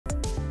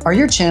Are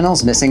your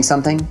channels missing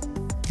something?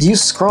 Do you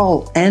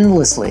scroll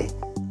endlessly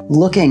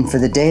looking for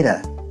the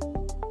data?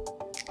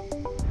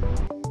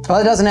 Well,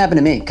 it doesn't happen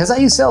to me because I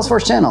use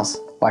Salesforce Channels.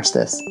 Watch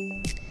this.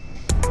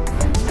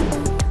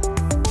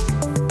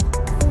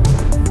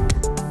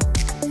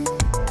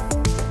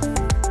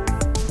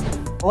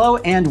 Hello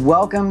and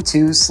welcome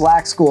to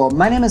Slack School.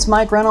 My name is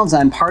Mike Reynolds.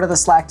 I'm part of the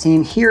Slack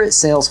team here at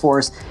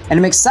Salesforce, and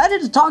I'm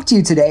excited to talk to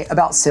you today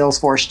about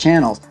Salesforce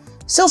Channels.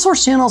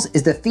 Salesforce Channels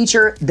is the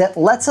feature that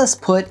lets us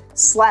put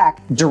Slack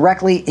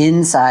directly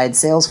inside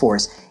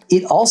Salesforce.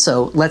 It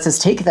also lets us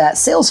take that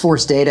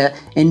Salesforce data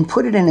and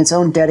put it in its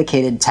own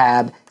dedicated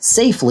tab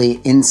safely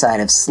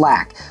inside of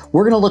Slack.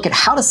 We're going to look at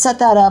how to set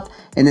that up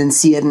and then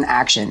see it in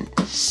action.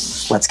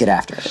 Let's get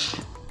after it.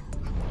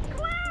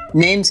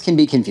 Names can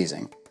be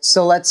confusing,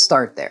 so let's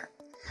start there.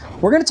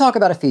 We're going to talk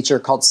about a feature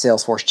called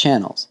Salesforce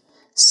Channels.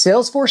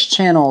 Salesforce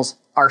Channels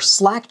are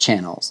Slack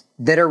channels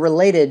that are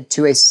related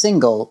to a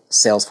single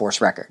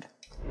Salesforce record.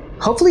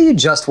 Hopefully you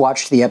just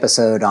watched the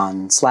episode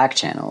on Slack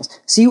channels,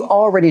 so you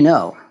already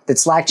know that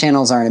Slack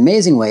channels are an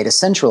amazing way to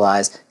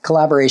centralize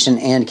collaboration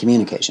and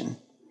communication.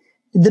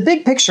 The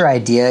big picture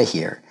idea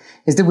here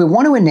is that we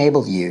want to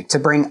enable you to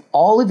bring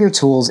all of your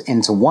tools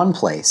into one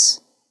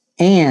place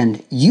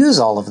and use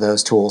all of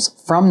those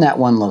tools from that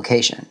one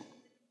location.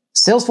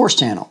 Salesforce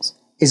Channels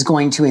is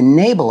going to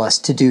enable us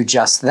to do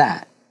just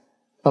that,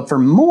 but for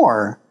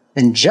more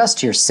than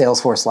just your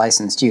Salesforce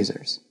licensed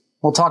users.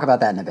 We'll talk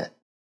about that in a bit.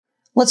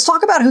 Let's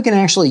talk about who can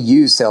actually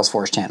use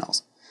Salesforce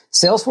Channels.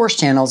 Salesforce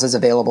Channels is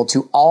available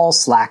to all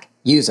Slack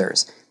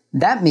users.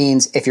 That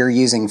means if you're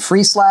using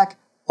free Slack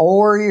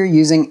or you're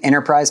using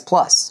Enterprise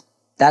Plus,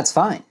 that's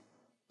fine.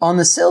 On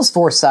the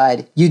Salesforce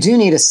side, you do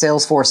need a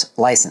Salesforce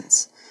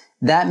license.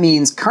 That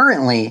means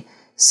currently,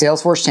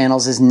 Salesforce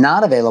Channels is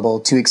not available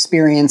to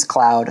Experience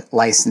Cloud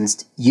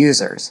licensed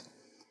users.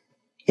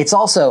 It's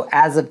also,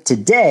 as of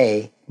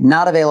today,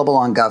 not available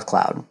on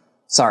GovCloud.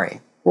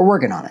 Sorry, we're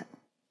working on it.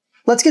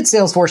 Let's get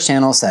Salesforce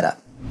Channels set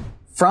up.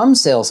 From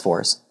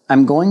Salesforce,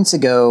 I'm going to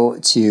go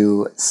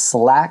to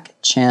Slack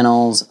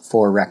Channels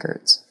for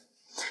Records.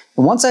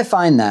 And once I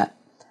find that,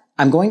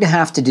 I'm going to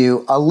have to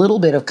do a little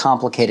bit of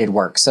complicated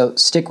work, so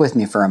stick with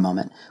me for a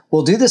moment.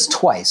 We'll do this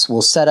twice.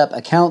 We'll set up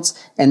accounts,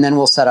 and then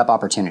we'll set up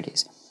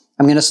opportunities.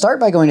 I'm going to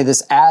start by going to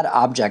this Add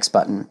Objects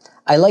button.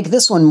 I like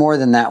this one more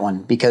than that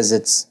one because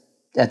it's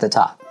at the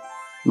top.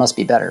 Must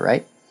be better,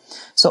 right?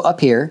 So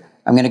up here,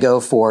 I'm going to go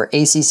for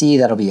ACC,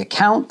 that'll be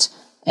account,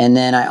 and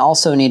then I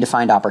also need to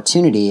find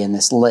opportunity in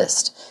this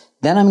list.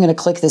 Then I'm going to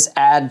click this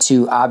Add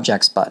to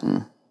Objects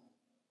button.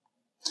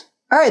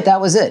 All right, that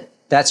was it.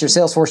 That's your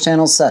Salesforce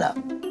Channels setup.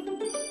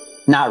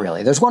 Not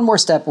really. There's one more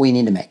step we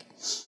need to make.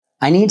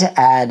 I need to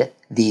add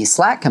the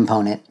Slack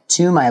component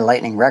to my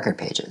Lightning record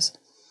pages.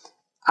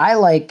 I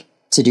like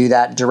to do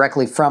that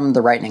directly from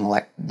the Lightning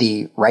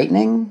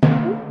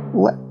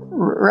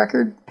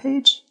record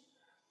page.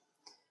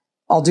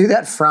 I'll do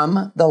that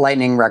from the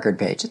Lightning record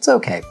page. It's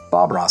okay.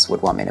 Bob Ross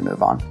would want me to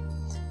move on.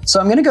 So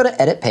I'm going to go to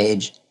Edit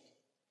Page,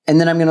 and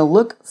then I'm going to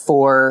look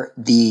for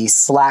the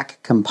Slack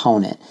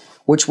component,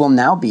 which will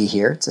now be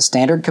here. It's a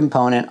standard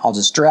component. I'll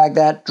just drag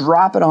that,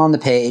 drop it on the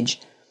page.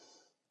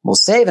 We'll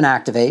save and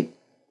activate.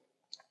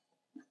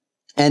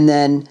 And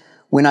then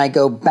when I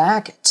go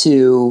back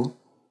to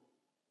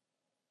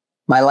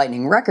my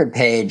Lightning record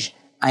page,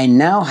 I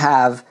now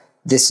have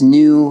this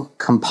new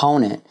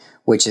component,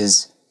 which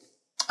is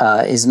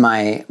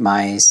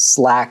my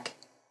Slack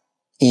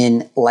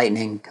in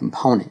Lightning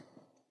component.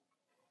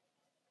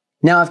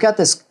 Now I've got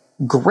this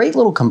great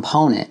little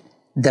component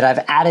that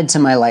I've added to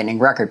my Lightning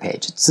record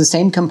page. It's the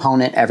same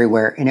component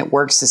everywhere and it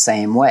works the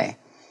same way.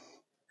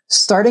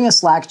 Starting a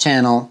Slack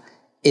channel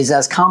is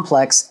as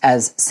complex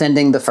as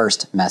sending the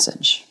first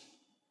message.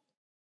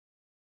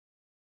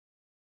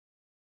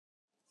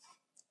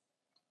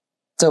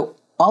 So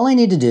all I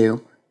need to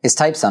do is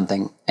type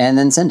something and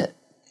then send it.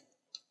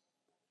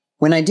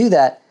 When I do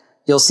that,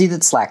 you'll see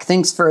that Slack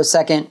thinks for a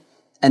second,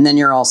 and then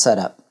you're all set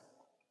up.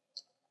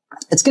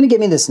 It's going to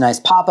give me this nice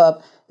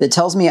pop-up that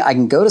tells me I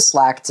can go to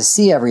Slack to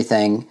see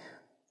everything,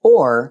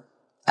 or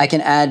I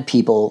can add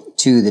people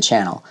to the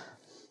channel.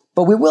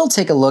 But we will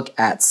take a look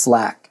at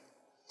Slack.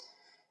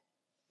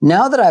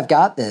 Now that I've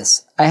got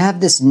this, I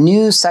have this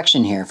new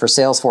section here for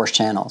Salesforce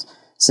Channels.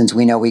 Since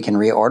we know we can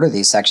reorder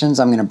these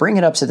sections, I'm going to bring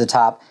it up to the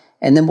top,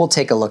 and then we'll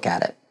take a look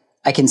at it.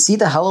 I can see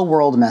the Hello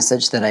World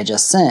message that I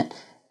just sent,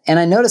 and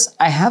I notice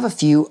I have a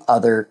few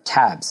other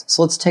tabs.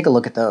 So let's take a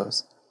look at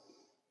those.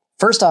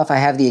 First off, I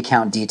have the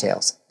account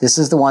details. This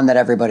is the one that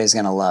everybody's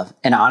going to love.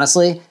 And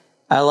honestly,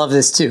 I love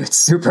this too. It's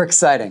super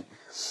exciting.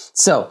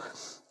 So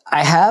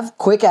I have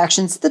quick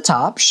actions at the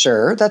top.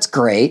 Sure, that's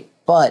great.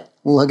 But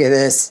look at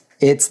this.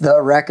 It's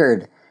the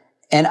record.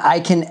 And I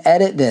can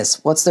edit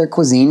this. What's their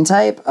cuisine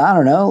type? I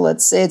don't know.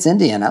 Let's say it's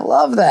Indian. I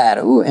love that.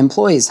 Ooh,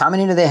 employees. How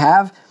many do they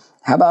have?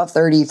 How about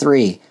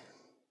 33?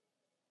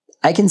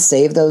 I can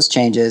save those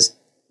changes.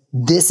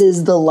 This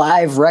is the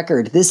live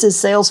record. This is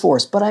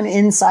Salesforce, but I'm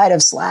inside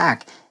of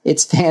Slack.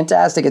 It's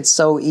fantastic. It's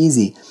so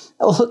easy.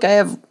 Oh, look, I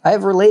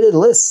have related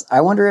lists.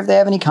 I wonder if they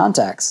have any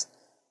contacts.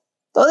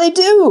 Oh, they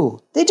do.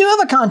 They do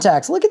have a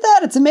contact. Look at that.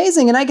 It's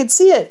amazing. And I can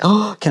see it.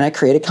 Oh, can I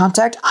create a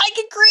contact? I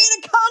can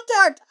create a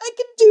contact. I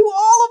can do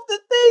all of the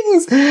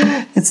things.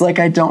 It's like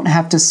I don't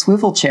have to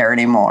swivel chair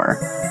anymore.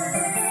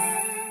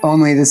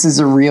 Only this is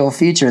a real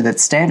feature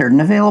that's standard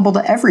and available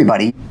to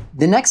everybody.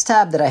 The next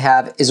tab that I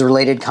have is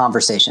related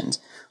conversations.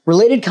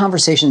 Related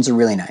conversations are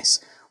really nice.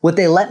 What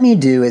they let me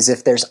do is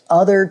if there's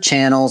other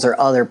channels or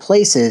other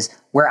places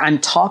where I'm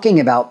talking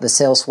about the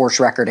Salesforce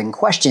record in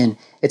question,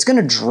 it's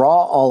going to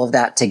draw all of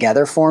that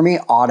together for me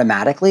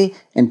automatically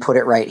and put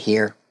it right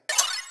here.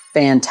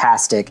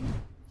 Fantastic.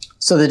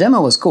 So the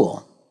demo was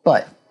cool,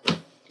 but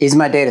is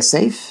my data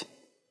safe?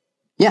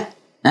 Yeah,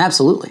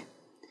 absolutely.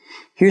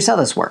 Here's how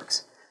this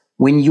works.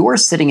 When you're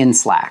sitting in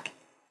Slack,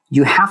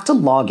 you have to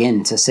log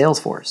in to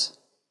Salesforce.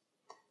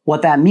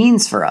 What that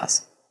means for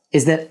us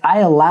is that I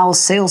allow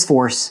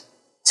Salesforce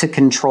to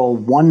control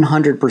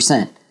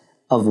 100%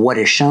 of what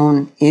is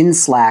shown in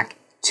Slack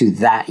to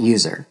that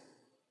user.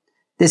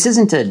 This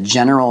isn't a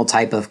general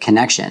type of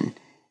connection.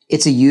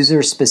 It's a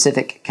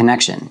user-specific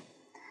connection.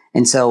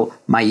 And so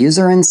my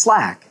user in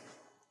Slack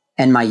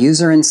and my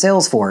user in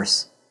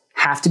Salesforce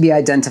have to be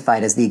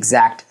identified as the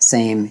exact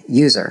same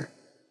user.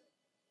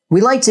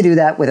 We like to do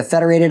that with a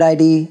federated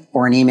ID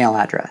or an email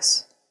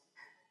address.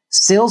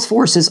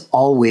 Salesforce is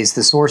always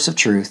the source of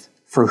truth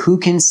for who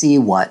can see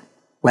what,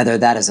 whether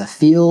that is a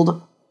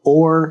field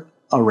or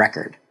a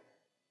record.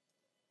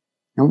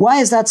 And why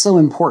is that so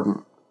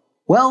important?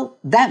 Well,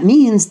 that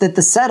means that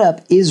the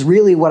setup is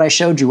really what I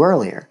showed you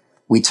earlier.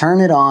 We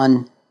turn it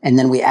on, and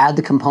then we add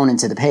the component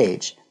to the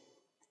page.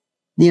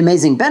 The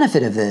amazing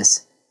benefit of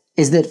this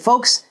is that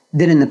folks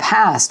that in the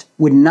past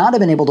would not have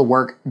been able to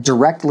work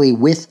directly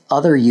with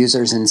other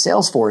users in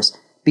Salesforce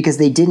because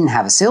they didn't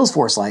have a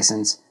Salesforce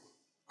license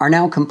are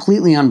now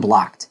completely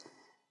unblocked.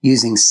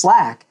 Using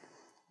Slack,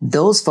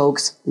 those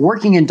folks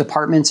working in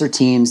departments or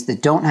teams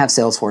that don't have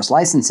Salesforce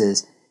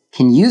licenses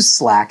can use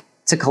Slack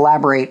to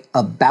collaborate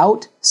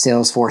about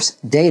Salesforce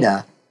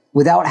data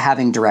without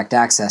having direct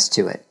access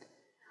to it.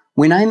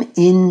 When I'm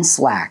in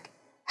Slack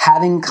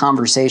having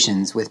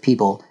conversations with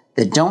people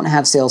that don't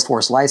have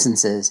Salesforce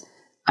licenses,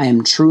 I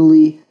am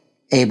truly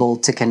able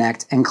to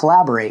connect and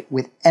collaborate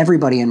with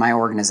everybody in my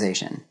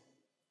organization.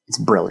 It's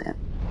brilliant.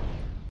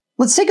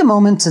 Let's take a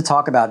moment to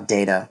talk about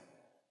data.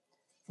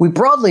 We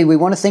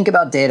want to think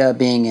about data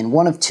being in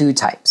one of two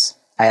types.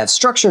 I have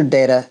structured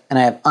data and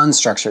I have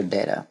unstructured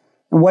data.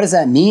 And what does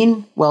that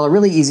mean? Well, a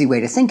really easy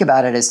way to think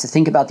about it is to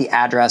think about the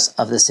address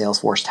of the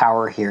Salesforce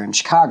Tower here in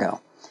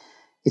Chicago.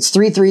 It's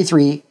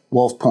 333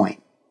 Wolf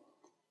Point.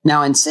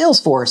 Now in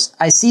Salesforce,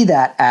 I see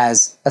that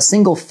as a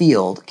single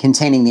field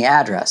containing the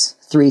address,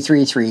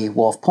 333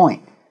 Wolf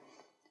Point.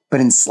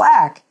 But in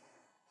Slack,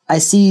 I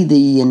see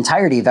the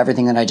entirety of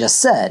everything that I just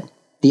said.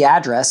 The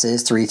address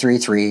is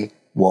 333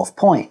 Wolf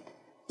Point.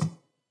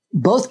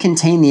 Both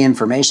contain the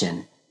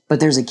information, but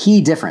there's a key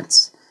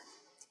difference.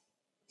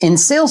 In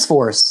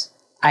Salesforce,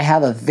 I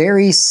have a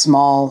very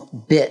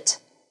small bit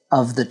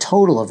of the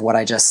total of what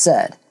I just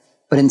said.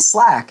 But in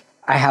Slack,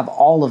 I have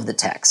all of the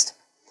text.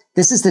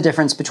 This is the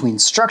difference between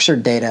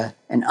structured data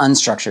and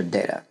unstructured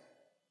data.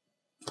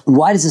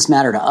 Why does this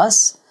matter to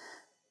us?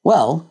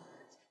 Well,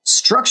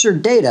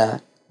 structured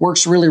data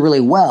works really,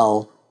 really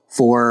well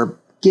for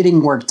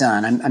getting work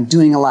done. I'm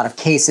doing a lot of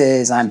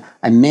cases, I'm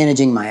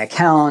managing my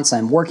accounts,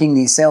 I'm working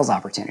these sales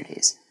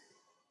opportunities.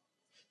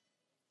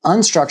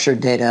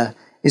 Unstructured data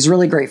is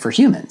really great for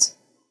humans.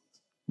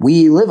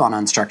 We live on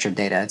unstructured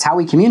data. It's how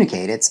we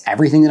communicate. It's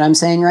everything that I'm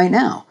saying right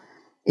now.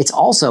 It's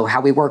also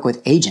how we work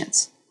with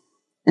agents.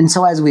 And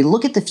so as we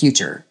look at the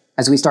future,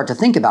 as we start to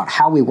think about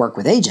how we work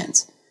with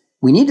agents,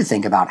 we need to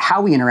think about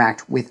how we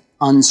interact with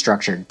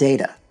unstructured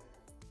data.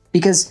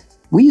 Because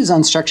we use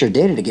unstructured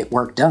data to get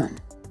work done.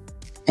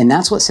 And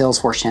that's what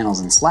Salesforce Channels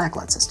and Slack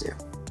lets us do.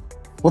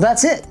 Well,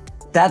 that's it.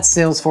 That's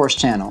Salesforce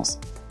Channels.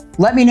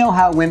 Let me know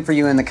how it went for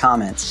you in the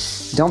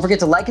comments. Don't forget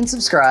to like and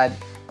subscribe,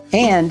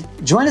 and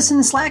join us in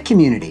the Slack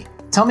community.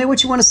 Tell me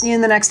what you want to see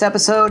in the next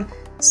episode.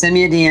 Send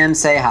me a DM,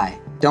 say hi.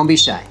 Don't be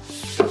shy.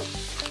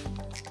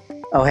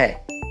 Oh, hey,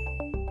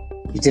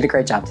 you did a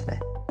great job today.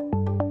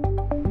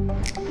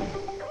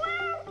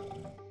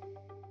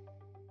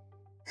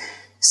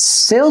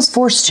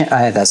 Salesforce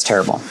that's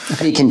terrible.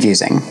 Pretty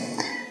confusing.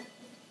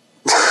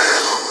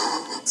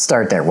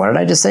 Start there. What did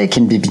I just say?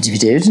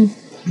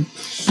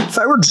 If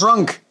I were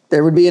drunk,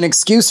 there would be an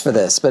excuse for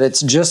this, but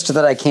it's just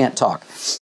that I can't talk.